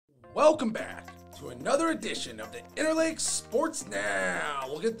Welcome back to another edition of the Interlake Sports Now.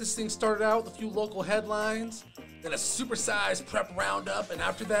 We'll get this thing started out with a few local headlines, then a supersized prep roundup, and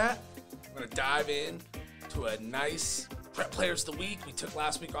after that, we're going to dive in to a nice prep players of the week. We took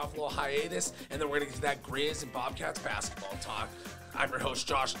last week off a little hiatus, and then we're going to get to that Griz and Bobcats basketball talk. I'm your host,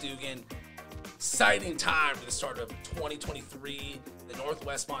 Josh Dugan. Exciting time for the start of 2023, the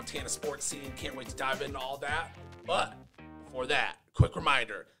Northwest Montana sports scene. Can't wait to dive into all that. But before that, quick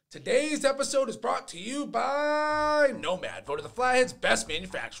reminder. Today's episode is brought to you by Nomad, voted the Flathead's best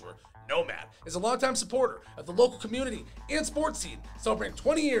manufacturer. Nomad is a longtime supporter of the local community and sports scene, celebrating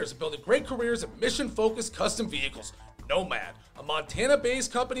 20 years of building great careers in mission-focused custom vehicles. Nomad, a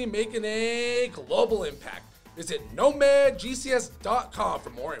Montana-based company making a global impact. Visit nomadgcs.com for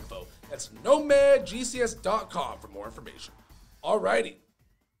more info. That's nomadgcs.com for more information. Alrighty,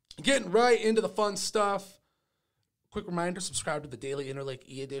 getting right into the fun stuff. Quick reminder, subscribe to the Daily Interlake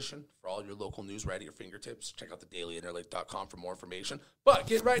e-edition for all your local news right at your fingertips. Check out the dailyinterlake.com for more information. But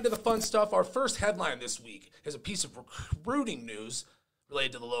get right into the fun stuff. Our first headline this week is a piece of recruiting news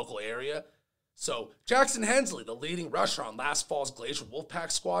related to the local area. So Jackson Hensley, the leading rusher on last fall's Glacier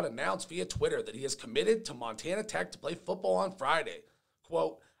Wolfpack squad, announced via Twitter that he is committed to Montana Tech to play football on Friday.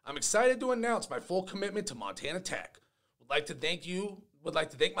 Quote, "I'm excited to announce my full commitment to Montana Tech. Would like to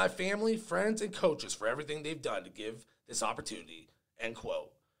thank my family, friends, and coaches for everything they've done to give this opportunity." End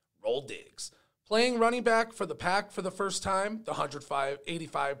quote. Roll Diggs. Playing running back for the Pack for the first time, the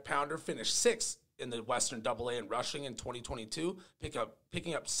 185-pounder finished sixth in the Western AA in rushing in 2022,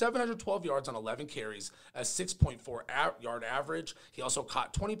 picking up 712 yards on 11 carries, a 6.4 yard average. He also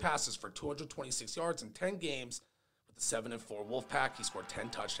caught 20 passes for 226 yards in 10 games. With the 7-4 Wolfpack, he scored 10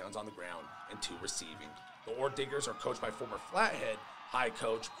 touchdowns on the ground and 2 receiving. The Ore Diggers are coached by former Flathead High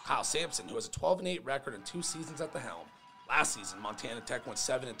coach Kyle Sampson, who has a 12-8 record and 2 seasons at the helm. Last season, Montana Tech went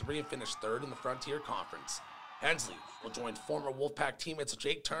 7-3 and finished third in the Frontier Conference. Hensley will join former Wolfpack teammates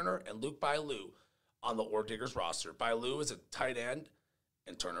Jake Turner and Luke Bailu on the Ore Diggers roster. Bailu is a tight end,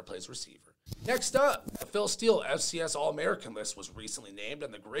 and Turner plays receiver. Next up, the Phil Steele FCS All-American list was recently named,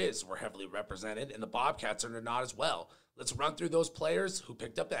 and the Griz were heavily represented, and the Bobcats are not as well. Let's run through those players who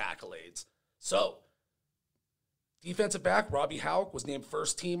picked up the accolades. So, defensive back Robbie Howick was named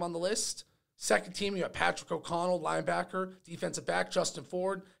first team on the list. Second team, you have Patrick O'Connell, linebacker. Defensive back Justin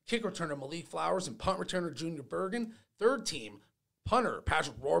Ford. Kick returner Malik Flowers and punt returner Junior Bergen. Third team, punter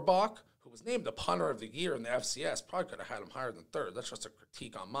Patrick Rohrbach, who was named the punter of the year in the FCS. Probably could have had him higher than third. That's just a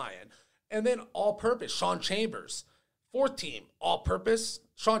critique on my end. And then all-purpose Sean Chambers. Fourth team, all-purpose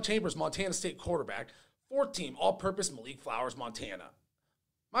Sean Chambers, Montana State quarterback. Fourth team, all-purpose Malik Flowers, Montana.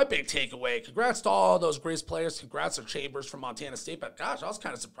 My big takeaway, congrats to all those Griz players. Congrats to Chambers from Montana State. But gosh, I was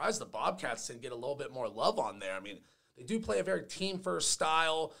kind of surprised the Bobcats didn't get a little bit more love on there. I mean, they do play a very team-first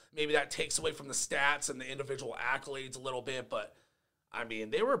style. Maybe that takes away from the stats and the individual accolades a little bit. But, I mean,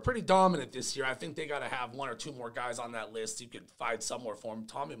 they were pretty dominant this year. I think they got to have 1 or 2 more guys on that list. You could find somewhere for them.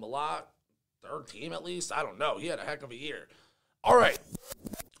 Tommy Malott, third team at least. I don't know. He had a heck of a year. All right.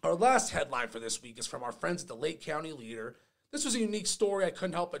 Our last headline for this week is from our friends at the Lake County Leader. This was a unique story I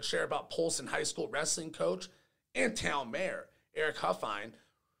couldn't help but share about Polson High School wrestling coach and town mayor, Eric Huffine,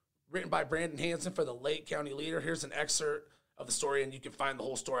 written by Brandon Hansen for the Lake County Leader. Here's an excerpt of the story, and you can find the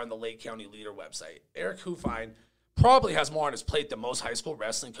whole story on the Lake County Leader website. Eric Huffine probably has more on his plate than most high school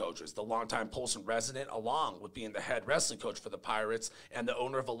wrestling coaches. The longtime Polson resident, along with being the head wrestling coach for the Pirates and the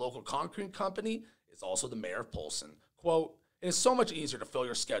owner of a local concrete company, is also the mayor of Polson. Quote, "It is so much easier to fill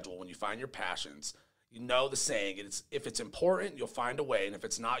your schedule when you find your passions. You know the saying, if it's important, you'll find a way, and if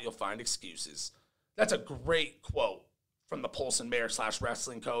it's not, you'll find excuses." That's a great quote from the Polson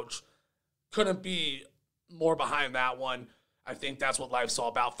mayor/wrestling coach. Couldn't be more behind that one. I think that's what life's all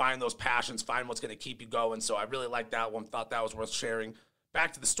about. Find those passions, find what's going to keep you going. So I really like that one. Thought that was worth sharing.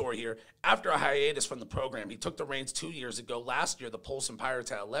 Back to the story here. After a hiatus from the program, he took the reins 2 years ago. Last year, the Polson Pirates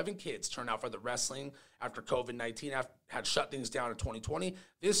had 11 kids turn out for the wrestling after COVID-19 had shut things down in 2020.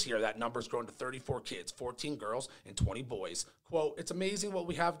 This year, that number's grown to 34 kids, 14 girls, and 20 boys. Quote, "It's amazing what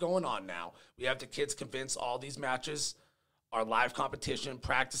we have going on now. We have the kids convinced all these matches are live competition,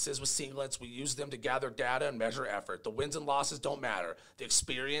 practices with singlets. We use them to gather data and measure effort. The wins and losses don't matter. The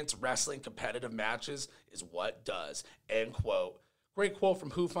experience, wrestling, competitive matches is what does." End quote. Great quote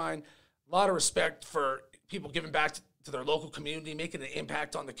from Huffine. A lot of respect for people giving back to their local community, making an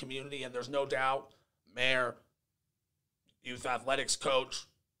impact on the community, and there's no doubt, mayor, youth athletics coach,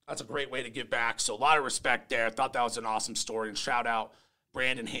 that's a great way to give back. So a lot of respect there. I thought that was an awesome story, and shout out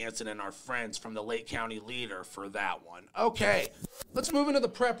Brandon Hansen and our friends from the Lake County Leader for that one. Okay, let's move into the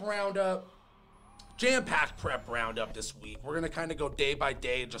prep roundup. jam-packed prep roundup this week. We're going to kind of go day by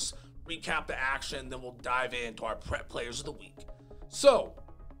day, just recap the action, then we'll dive into our prep players of the week. So,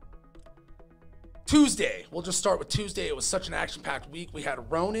 Tuesday, we'll just start with Tuesday. It was such an action-packed week. We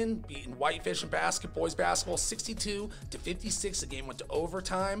had Ronan beating Whitefish in boys basketball 62-56. The game went to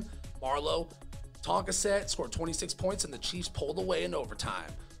overtime. Marlowe Tonkaset scored 26 points, and the Chiefs pulled away in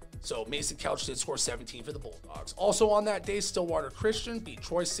overtime. So Mason Couch did score 17 for the Bulldogs. Also on that day, Stillwater Christian beat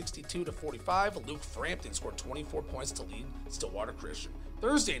Troy 62-45. Luke Frampton scored 24 points to lead Stillwater Christian.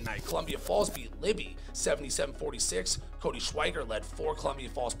 Thursday night, Columbia Falls beat Libby 77-46. Cody Schweiger led 4 Columbia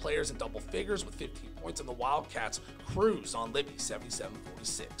Falls players in double figures with 15 points, and the Wildcats cruised on Libby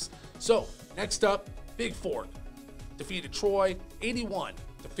 77-46. So next up, Big Fork defeated Troy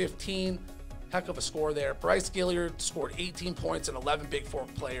 81-15. Heck of a score there. Bryce Gilliard scored 18 points, and 11 Big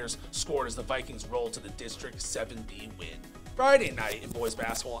Fork players scored as the Vikings rolled to the District 7B win. Friday night in boys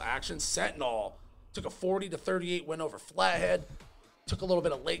basketball action, Sentinel took a 40-38 win over Flathead. Took a little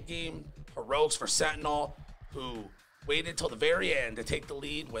bit of late game heroics for Sentinel, who waited till the very end to take the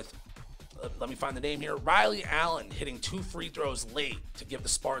lead with, let me find the name here, Riley Allen hitting 2 free throws late to give the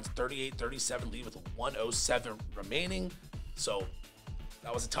Spartans 38-37 lead with 1:07 remaining. So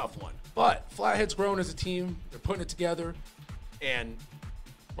that was a tough one. But Flathead's grown as a team. They're putting it together, and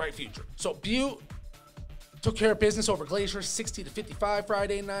bright future. So Butte took care of business over Glacier 60-55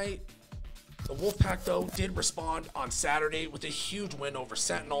 Friday night. The Wolfpack, though, did respond on Saturday with a huge win over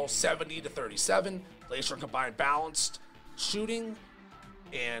Sentinel, 70-37. Glacier combined balanced shooting,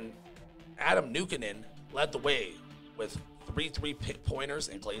 and Adam Nukanen led the way with 3 3-pointers,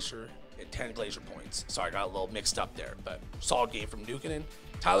 and Glacier hit 10 Glacier points. Sorry, I got a little mixed up there, but solid game from Nukanen.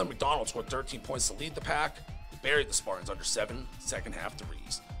 Tyler McDonald scored 13 points to lead the pack. He buried the Spartans under 7 second-half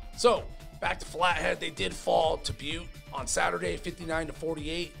threes. So, back to Flathead. They did fall to Butte on Saturday,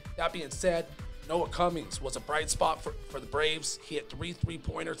 59-48. That being said, Noah Cummings was a bright spot for the Braves. He hit 3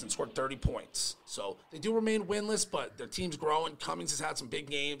 3-pointers and scored 30 points. So they do remain winless, but their team's growing. Cummings has had some big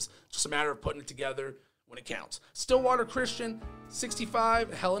games. Just a matter of putting it together when it counts. Stillwater Christian,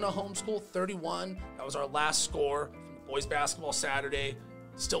 65. Helena Homeschool, 31. That was our last score from boys basketball Saturday.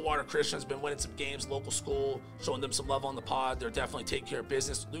 Stillwater Christian has been winning some games, local school, showing them some love on the pod. They're definitely taking care of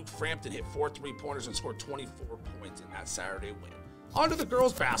business. Luke Frampton hit 4 3-pointers and scored 24 points in that Saturday win. On to the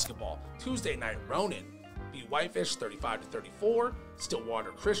girls basketball. Tuesday night, Ronan beat Whitefish 35-34.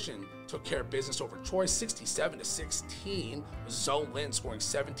 Stillwater Christian took care of business over Troy 67-16, with Zoe Lynn scoring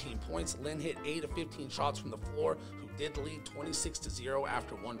 17 points. Lynn hit 8 of 15 shots from the floor, who did lead 26-0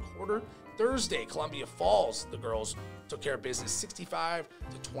 after one quarter. Thursday, Columbia Falls, the girls took care of business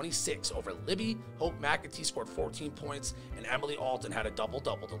 65-26 over Libby. Hope McAtee scored 14 points, and Emily Alton had a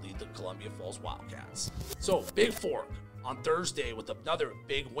double-double to lead the Columbia Falls Wildcats. So, Big Fork on Thursday with another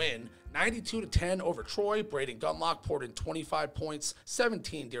big win, 92-10 over Troy. Braden Gunlock poured in 25 points,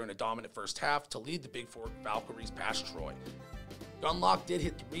 17 during a dominant first half to lead the Big Fork Valkyries past Troy. Gunlock did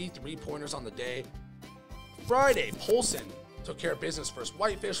hit 3 3-pointers on the day. Friday, Polson took care of business versus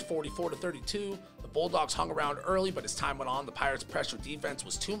Whitefish, 44-32. The Bulldogs hung around early, but as time went on, the Pirates' pressure defense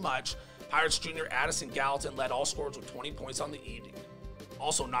was too much. Pirates junior Addison Gallatin led all scorers with 20 points on the evening.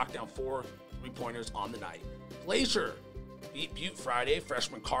 Also knocked down 4 3-pointers on the night. Glacier beat Butte Friday.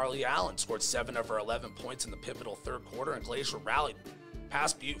 Freshman Carly Allen scored 7 of her 11 points in the pivotal third quarter, and Glacier rallied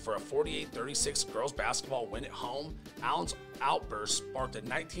past Butte for a 48-36 girls basketball win at home. Allen's outburst sparked a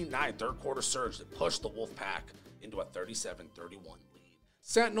 19-9 third quarter surge that pushed the Wolfpack into a 37-31 lead.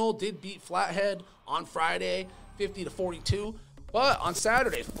 Sentinel did beat Flathead on Friday, 50-42, but on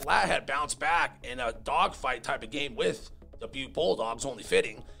Saturday, Flathead bounced back in a dogfight type of game with the Butte Bulldogs, only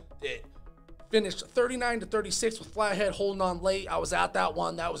fitting. It finished 39-36 with Flathead holding on late. I was at that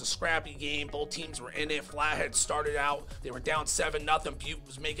one. That was a scrappy game. Both teams were in it. Flathead started out. They were down 7-0. Butte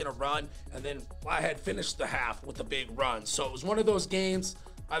was making a run, and then Flathead finished the half with a big run. So it was one of those games.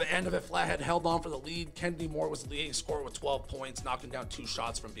 By the end of it, Flathead held on for the lead. Kennedy Moore was the leading scorer with 12 points, knocking down 2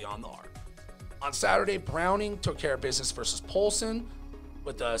 shots from beyond the arc. On Saturday, Browning took care of business versus Polson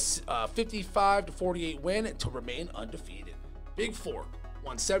with a 55-48 win to remain undefeated. Big Fork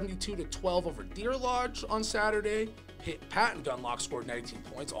won 72-12 over Deer Lodge on Saturday. Patton Gunlock scored 19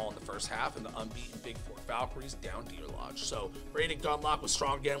 points all in the first half, and the unbeaten Big Fork Valkyries down Deer Lodge. So Braden Gunlock was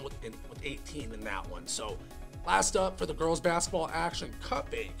strong again with 18 in that one. So last up for the girls basketball action,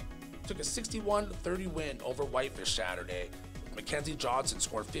 Cutbank took a 61-30 win over Whitefish Saturday. Mackenzie Johnson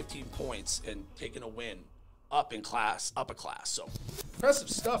scored 15 points and taking a win up a class. So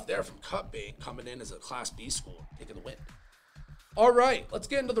impressive stuff there from Cutbank, coming in as a Class B school, taking the win. All right, let's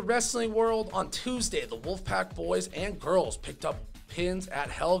get into the wrestling world. On Tuesday, the Wolfpack boys and girls picked up pins at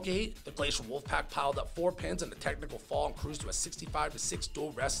Hellgate. The Glacier Wolfpack piled up 4 pins in a technical fall and cruised to a 65-6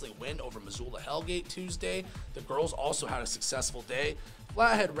 dual wrestling win over Missoula Hellgate Tuesday. The girls also had a successful day.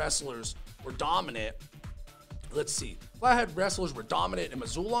 Flathead wrestlers were dominant. Flathead wrestlers were dominant in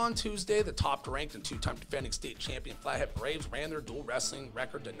Missoula on Tuesday. The top-ranked and 2-time defending state champion Flathead Braves ran their dual wrestling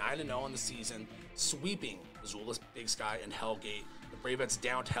record to 9-0 in the season, sweeping Missoula's Big Sky and Hellgate. The Bravettes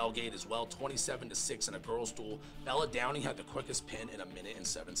downed Hellgate as well, 27-6 in a girls' duel. Bella Downey had the quickest pin in 1 minute and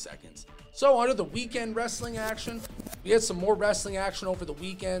 7 seconds. So under the weekend wrestling action, we had some more wrestling action over the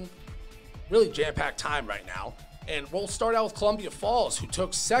weekend. Really jam-packed time right now. And we'll start out with Columbia Falls, who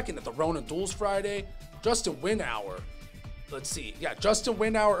took second at the Ronin Duels Friday. Justin Winauer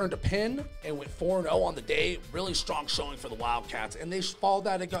earned a pin and went 4-0 on the day. Really strong showing for the Wildcats. And they followed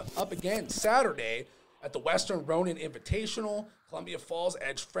that up again Saturday at the Western Ronin Invitational. Columbia Falls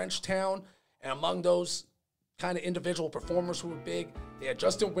edged Frenchtown. And among those kind of individual performers who were big, they had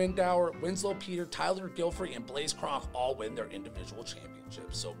Justin Winauer, Winslow Peter, Tyler Gilfrey, and Blaze Kronk all win their individual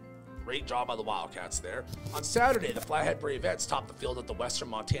championships. So great job by the Wildcats there. On Saturday, the Flathead Bravettes topped the field at the Western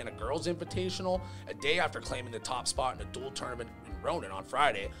Montana Girls Invitational, a day after claiming the top spot in a dual tournament in Ronin on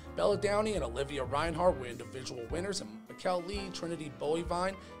Friday. Bella Downey and Olivia Reinhardt were individual winners, and Mikkel Lee, Trinity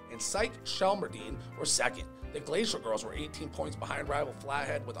Boivine, and Syke Shelmerdine were second. The Glacier girls were 18 points behind rival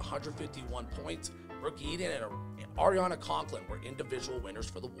Flathead with 151 points. Brooke Eden and Ariana Conklin were individual winners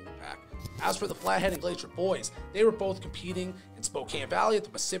for the Wolfpack. As for the Flathead and Glacier boys, they were both competing in Spokane Valley at the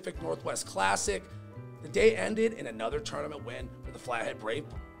Pacific Northwest Classic. The day ended in another tournament win for the Flathead Brave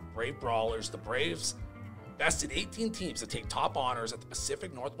Brawlers. The Braves bested 18 teams to take top honors at the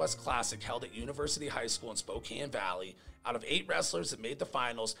Pacific Northwest Classic held at University High School in Spokane Valley. Out of 8 wrestlers that made the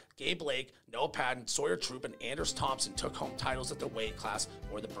finals, Gabe Blake, Noah Patton, Sawyer Troop, and Anders Thompson took home titles at their weight class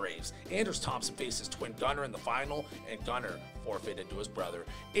for the Braves. Anders Thompson faced his twin Gunner in the final, and Gunner forfeited to his brother.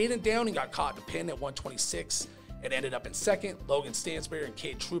 Aiden Downing got caught in a pin at 126 and ended up in second. Logan Stansberry and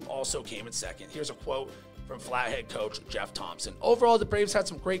Cade Troop also came in second. Here's a quote from Flathead coach Jeff Thompson. Overall, the Braves had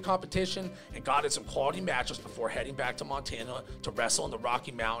some great competition and got in some quality matches before heading back to Montana to wrestle in the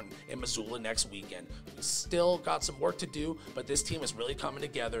Rocky Mountain in Missoula next weekend. We still got some work to do, but this team is really coming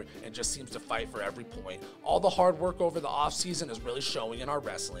together and just seems to fight for every point. All the hard work over the offseason is really showing in our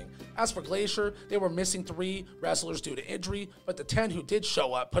wrestling. As for Glacier, they were missing 3 wrestlers due to injury, but the 10 who did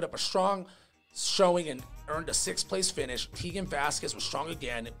show up put up a strong showing and earned a 6th place finish. Tegan Vasquez was strong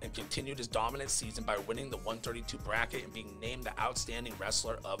again and continued his dominant season by winning the 132 bracket and being named the outstanding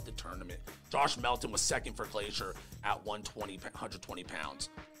wrestler of the tournament. Josh Melton was second for Glacier at 120 pounds.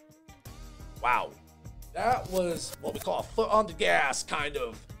 Wow. That was what we call a foot on the gas kind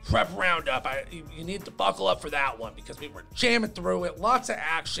of prep roundup. You need to buckle up for that one because we were jamming through it. Lots of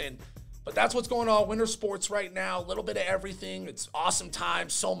action. But that's what's going on. Winter sports right now. A little bit of everything. It's awesome time.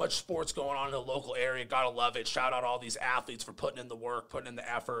 So much sports going on in the local area. Gotta love it. Shout out all these athletes for putting in the work, putting in the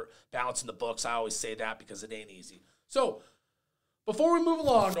effort, balancing the books. I always say that because it ain't easy. So, before we move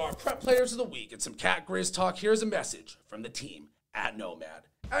along to our prep players of the week and some Cat Griz talk, here's a message from the team at Nomad.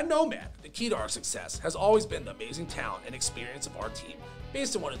 At Nomad, the key to our success has always been the amazing talent and experience of our team.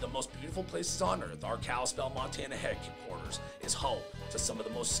 Based in one of the most beautiful places on earth, our Kalispell, Montana headquarters is home to some of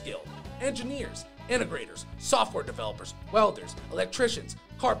the most skilled engineers, integrators, software developers, welders, electricians,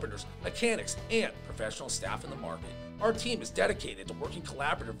 carpenters, mechanics, and professional staff in the market. Our team is dedicated to working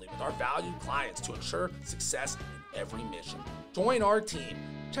collaboratively with our valued clients to ensure success in every mission. Join our team.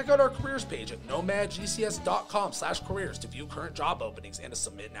 Check out our careers page at nomadgcs.com/careers to view current job openings and to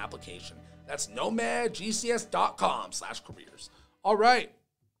submit an application. That's nomadgcs.com/careers. All right,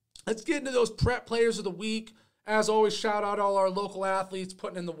 let's get into those prep players of the week. As always, shout out all our local athletes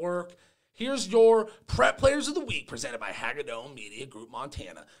putting in the work. Here's your prep players of the week presented by Hagadone Media Group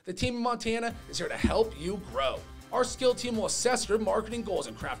Montana. The team in Montana is here to help you grow. Our skill team will assess your marketing goals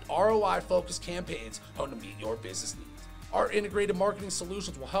and craft ROI-focused campaigns honed to meet your business needs. Our integrated marketing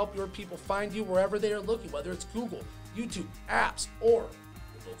solutions will help your people find you wherever they are looking, whether it's Google, YouTube, apps, or your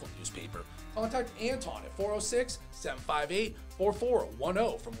local newspaper. Contact Anton at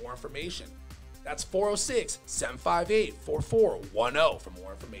 406-758-4410 for more information. That's 406-758-4410 for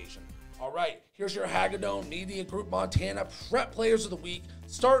more information. All right, here's your Hagadone Media Group Montana prep players of the week.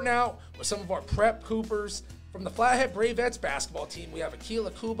 Starting out with some of our prep Coopers. From the Flathead Bravettes basketball team, we have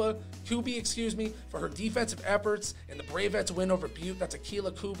Akila Kubi, for her defensive efforts in the Bravettes win over Butte. That's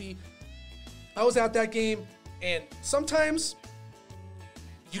Akila Kubi. I was at that game, and sometimes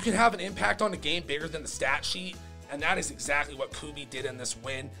you can have an impact on the game bigger than the stat sheet, and that is exactly what Kubi did in this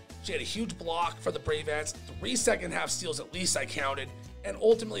win. She had a huge block for the Bravettes, 3 second-half steals at least I counted, and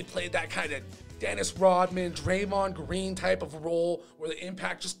ultimately played that kind of Dennis Rodman, Draymond Green type of role where the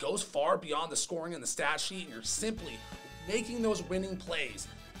impact just goes far beyond the scoring and the stat sheet, and you're simply making those winning plays,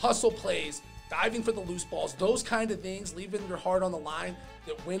 hustle plays, diving for the loose balls, those kind of things, leaving your heart on the line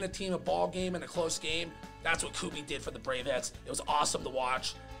that win a team a ball game and a close game. That's what Kubi did for the Bravettes. It was awesome to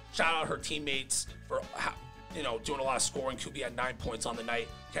watch. Shout out her teammates for doing a lot of scoring. Kubi had 9 points on the night.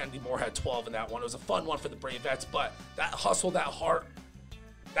 Kennedy Moore had 12 in that one. It was a fun one for the Bravettes, but that hustle, that heart,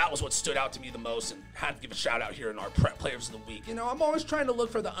 that was what stood out to me the most, and had to give a shout out here in our prep players of the week. I'm always trying to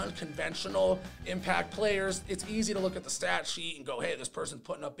look for the unconventional impact players. It's easy to look at the stat sheet and go, hey, this person's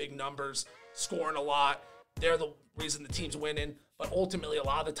putting up big numbers, scoring a lot. They're the reason the team's winning. But ultimately, a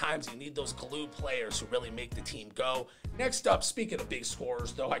lot of the times, you need those glue players who really make the team go. Next up, speaking of big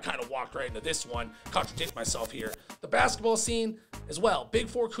scorers, though I kind of walked right into this one, contradict myself here. The basketball scene as well. Big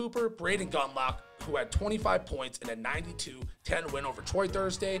Four Cooper, Braden Gunlock, who had 25 points in a 92-10 win over Troy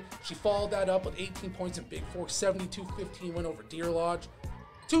Thursday. She followed that up with 18 points in Big Four, 72-15 win over Deer Lodge.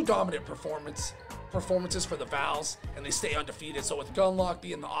 Two dominant performances for the Vals, and they stay undefeated. So with Gunlock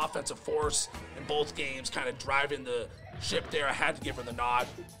being the offensive force in both games, kind of driving the ship there, I had to give her the nod.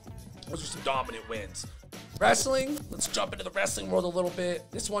 Those are some dominant wins. Wrestling, let's jump into the wrestling world a little bit.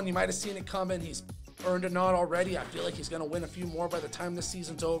 This one, you might have seen it coming. He's earned a nod already. I feel like he's going to win a few more by the time this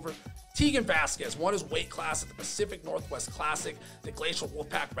season's over. Tegan Vasquez won his weight class at the Pacific Northwest Classic. The Glacial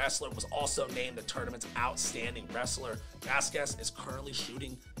Wolfpack wrestler was also named the tournament's outstanding wrestler. Vasquez is currently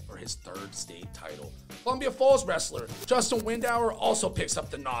shooting for his third state title. Columbia Falls wrestler Justin Windauer also picks up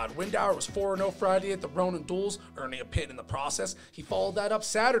the nod. Windauer was 4-0 Friday at the Ronin Duels, earning a pin in the process. He followed that up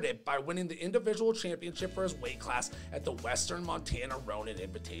Saturday by winning the individual championship for his weight class at the Western Montana Ronin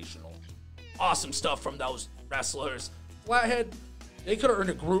Invitational. Awesome stuff from those wrestlers. Flathead, they could have earned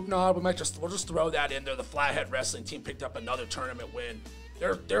a group nod. We'll just throw that in there. The Flathead wrestling team picked up another tournament win.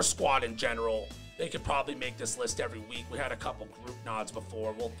 Their squad in general, they could probably make this list every week. We had a couple group nods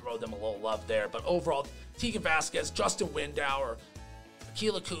before. We'll throw them a little love there. But overall, Tegan Vasquez, Justin Windauer,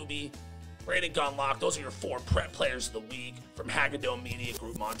 Akila Kubi, Braden Gunlock, those are your 4 prep players of the week from Hagadone Media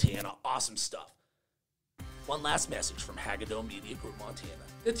Group Montana. Awesome stuff. One last message from Hagadone Media Group Montana.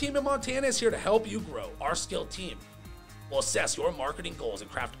 The team in Montana is here to help you grow. Our skilled team will assess your marketing goals and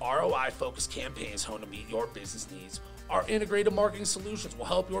craft ROI-focused campaigns honed to meet your business needs. Our integrated marketing solutions will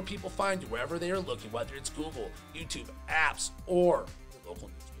help your people find you wherever they are looking, whether it's Google, YouTube, apps, or the local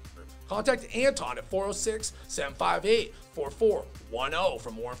newspaper. Contact Anton at 406-758-4410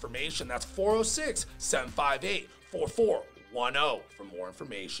 for more information. That's 406-758-4410 for more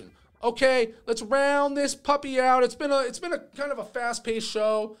information. Okay, let's round this puppy out. It's been a kind of a fast-paced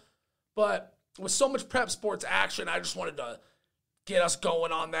show, but with so much prep sports action, I just wanted to get us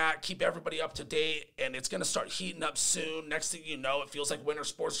going on that, keep everybody up to date, and it's going to start heating up soon. Next thing you know, it feels like winter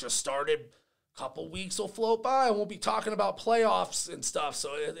sports just started. A couple weeks will float by, and we'll be talking about playoffs and stuff,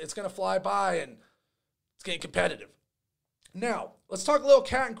 so it's going to fly by, and it's getting competitive. Now, let's talk a little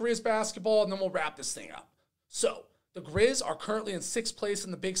Cat and Griz basketball, and then we'll wrap this thing up. So, the Griz are currently in 6th place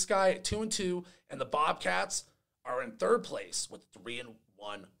in the Big Sky at 2-2, and the Bobcats are in 3rd place with a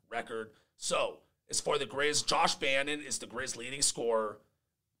 3-1 record. So, as for the Griz, Josh Bannon is the Griz leading scorer.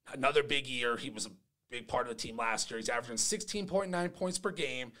 Another big year. He was a big part of the team last year. He's averaging 16.9 points per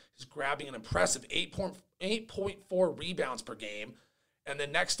game. He's grabbing an impressive 8.4 rebounds per game. And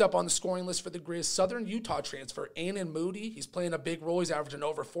then next up on the scoring list for the Griz, Southern Utah transfer Anan Moody. He's playing a big role. He's averaging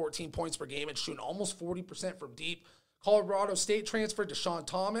over 14 points per game and shooting almost 40% from deep. Colorado State transfer Deshaun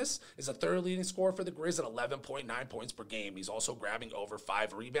Thomas is a 3rd leading scorer for the Griz at 11.9 points per game. He's also grabbing over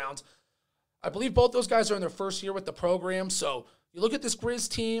 5 rebounds. I believe both those guys are in their first year with the program. So you look at this Griz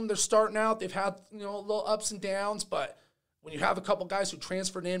team, they're starting out. They've had little ups and downs, but when you have a couple guys who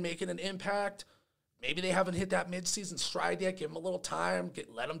transferred in making an impact, maybe they haven't hit that midseason stride yet. Give them a little time,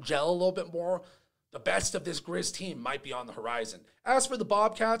 let them gel a little bit more. The best of this Griz team might be on the horizon. As for the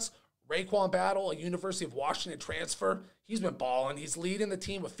Bobcats, Raekwon Battle, a University of Washington transfer, he's been balling. He's leading the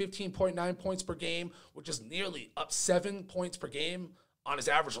team with 15.9 points per game, which is nearly up 7 points per game on his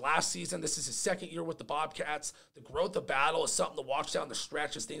average last season. This is his 2nd year with the Bobcats. The growth of Battle is something to watch down the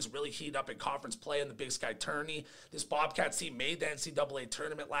stretch as things really heat up in conference play in the Big Sky Tourney. This Bobcats team made the NCAA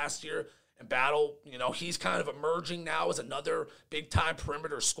tournament last year, and Battle, he's kind of emerging now as another big-time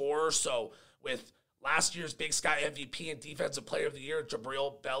perimeter scorer. So with last year's Big Sky MVP and Defensive Player of the Year,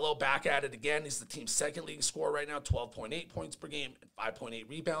 Jabril Bello, back at it again. He's the team's 2nd leading scorer right now, 12.8 points per game and 5.8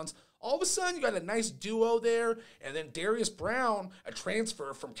 rebounds. all of a sudden you got a nice duo there. And then Darius Brown, a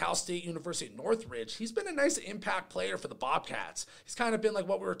transfer from Cal State University Northridge, he's been a nice impact player for the Bobcats. He's kind of been like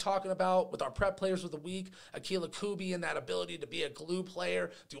what we were talking about with our prep players of the week, Akila Kubi, and that ability to be a glue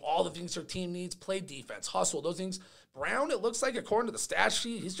player, do all the things your team needs, play defense, hustle, those things. Brown, it looks like, according to the stat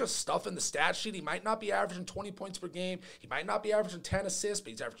sheet, he's just stuffing the stat sheet. He might not be averaging 20 points per game. He might not be averaging 10 assists,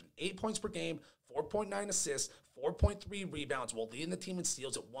 but he's averaging 8 points per game, 4.9 assists, 4.3 rebounds, while leading the team in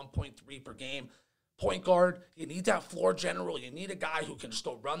steals at 1.3 per game. Point guard, you need that floor general. You need a guy who can just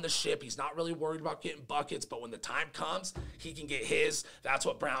go run the ship. He's not really worried about getting buckets, but when the time comes, he can get his. That's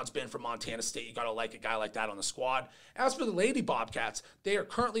what Brown's been for Montana State. You got to like a guy like that on the squad. As for the Lady Bobcats, they are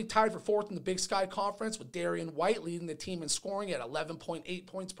currently tied for 4th in the Big Sky Conference with Darian White leading the team in scoring at 11.8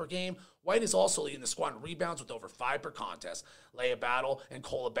 points per game. White is also leading the squad in rebounds with over 5 per contest. Leia Battle and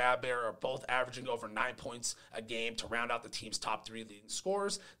Cola Babbear are both averaging over 9 points a game to round out the team's top 3 leading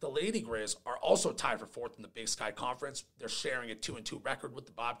scorers. The Lady Griz are also tied for 4th in the Big Sky Conference. They're sharing a 2-2 record with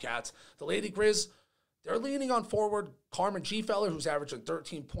the Bobcats. The Lady Griz, they're leaning on forward Carmen Gfeller, who's averaging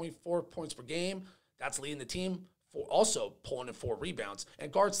 13.4 points per game. That's leading the team. Also pulling in 4 rebounds.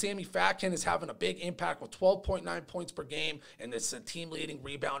 And guard Sammy Fatkin is having a big impact with 12.9 points per game, and it's a team-leading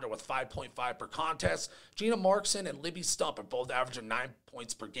rebounder with 5.5 per contest. Gina Markson and Libby Stump are both averaging 9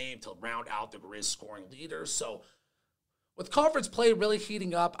 points per game to round out the Griz scoring leaders. So with conference play really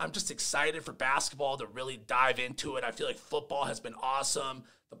heating up, I'm just excited for basketball to really dive into it. I feel like football has been awesome.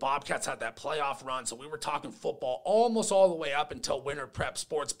 The Bobcats had that playoff run, so we were talking football almost all the way up until winter prep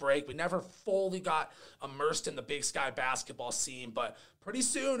sports break. We never fully got immersed in the Big Sky basketball scene, but pretty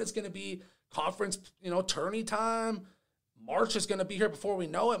soon it's going to be conference, tourney time. March is going to be here before we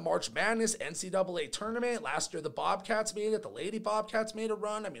know it. March Madness, NCAA tournament. Last year, the Bobcats made it. The Lady Bobcats made a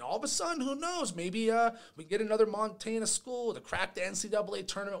run. I mean, all of a sudden, who knows? Maybe we get another Montana school to crack the NCAA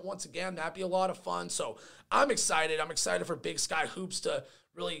tournament once again. That'd be a lot of fun. So I'm excited. I'm excited for Big Sky Hoops to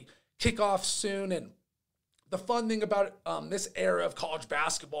really kick off soon. And the fun thing about this era of college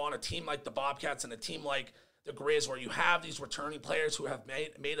basketball and a team like the Bobcats and a team like the Griz, where you have these returning players who have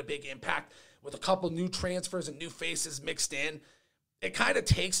made a big impact with a couple new transfers and new faces mixed in, it kind of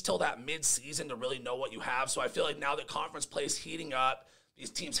takes till that mid-season to really know what you have. So I feel like now that conference play is heating up,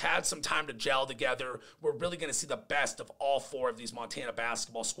 these teams had some time to gel together. We're really going to see the best of all 4 of these Montana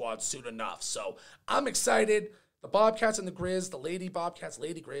basketball squads soon enough. So I'm excited. The Bobcats and the Griz, the Lady Bobcats,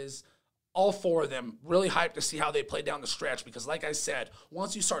 Lady Griz, all 4 of them, really hyped to see how they play down the stretch because, like I said,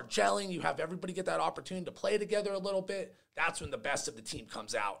 once you start gelling, you have everybody get that opportunity to play together a little bit. That's when the best of the team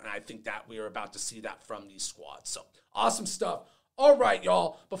comes out, and I think that we are about to see that from these squads. So, awesome stuff. All right,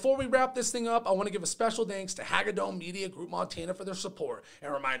 y'all. Before we wrap this thing up, I want to give a special thanks to Hagadone Media Group Montana for their support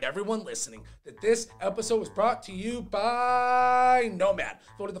and remind everyone listening that this episode was brought to you by Nomad,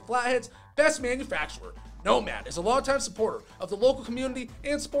 voted the Flathead's best manufacturer. Nomad is a longtime supporter of the local community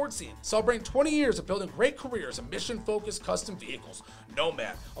and sports scene, celebrating 20 years of building great careers in mission-focused custom vehicles.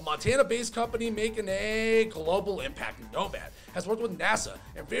 Nomad, a Montana-based company making a global impact. Nomad has worked with NASA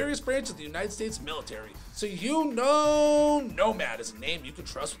and various branches of the United States military, so Nomad is a name you can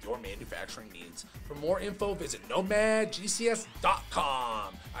trust with your manufacturing needs. For more info, visit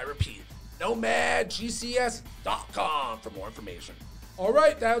nomadgcs.com. I repeat, nomadgcs.com for more information. All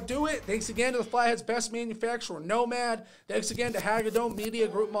right, that'll do it. Thanks again to the Flathead's best manufacturer, Nomad. Thanks again to Hagadone Media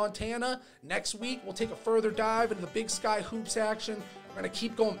Group Montana. Next week, we'll take a further dive into the Big Sky Hoops action. We're going to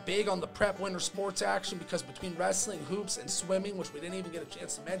keep going big on the prep winter sports action because between wrestling, hoops, and swimming, which we didn't even get a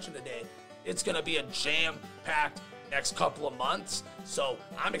chance to mention today, it's going to be a jam-packed next couple of months. So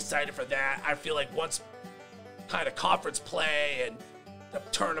I'm excited for that. I feel like once kind of conference play and the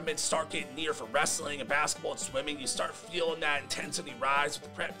tournaments start getting near for wrestling and basketball and swimming, you start feeling that intensity rise with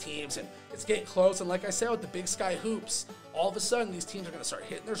the prep teams, and it's getting close. And like I said, with the Big Sky Hoops, all of a sudden these teams are going to start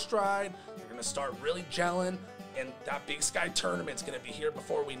hitting their stride. They're going to start really gelling, and that Big Sky tournament's going to be here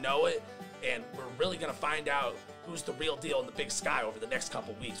before we know it. And we're really going to find out who's the real deal in the Big Sky over the next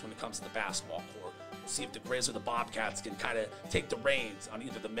couple weeks when it comes to the basketball court. See if the Griz or the Bobcats can kind of take the reins on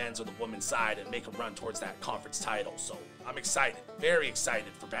either the men's or the women's side and make a run towards that conference title. So I'm excited, very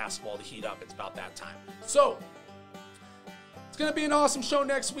excited for basketball to heat up. It's about that time. So it's going to be an awesome show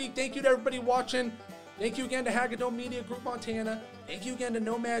next week. Thank you to everybody watching. Thank you again to Hagadone Media Group Montana. Thank you again to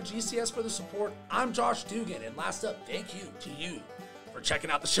Nomad GCS for the support. I'm Josh Dugan. And last up, thank you to you for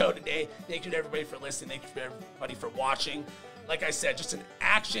checking out the show today. Thank you to everybody for listening. Thank you to everybody for watching. Like I said, just an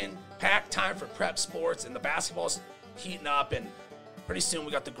action-packed time for prep sports, and the basketball's heating up, and pretty soon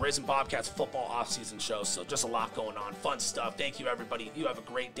we got the Griz and Bobcats football offseason show, so just a lot going on. Fun stuff. Thank you, everybody. You have a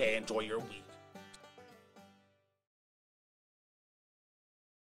great day. Enjoy your week.